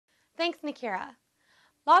Thanks, Nikira.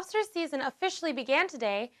 Lobster season officially began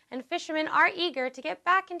today, and fishermen are eager to get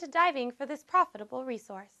back into diving for this profitable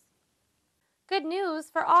resource. Good news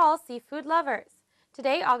for all seafood lovers.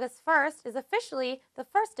 Today, August 1st, is officially the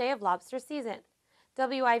first day of lobster season.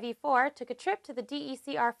 WIV4 took a trip to the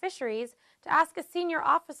DECR fisheries to ask a senior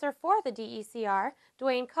officer for the DECR,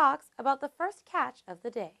 Dwayne Cox, about the first catch of the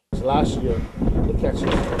day. Last year, the catches,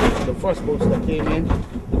 the first boats that came in,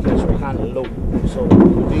 the catch were kind of low. So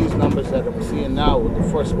with these numbers that I'm seeing now, with the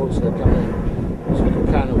first boats that come in, it's looking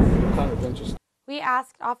kind of interesting. We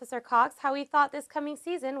asked Officer Cox how he thought this coming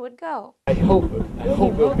season would go. I hope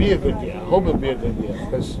it'll be a good year. I hope it'll be a good year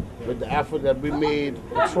because with the effort that we made,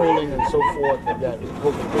 patrolling and so forth, that I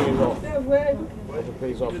hope it pays off. I hope it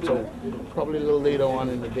pays off. So probably a little later on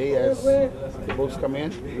in the day as the boats come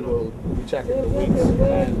in, we will be checking the weights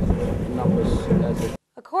and the numbers.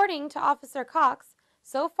 According to Officer Cox,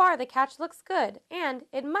 so far the catch looks good and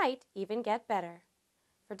it might even get better.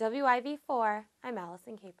 For WIV4, I'm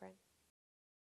Allison Capron.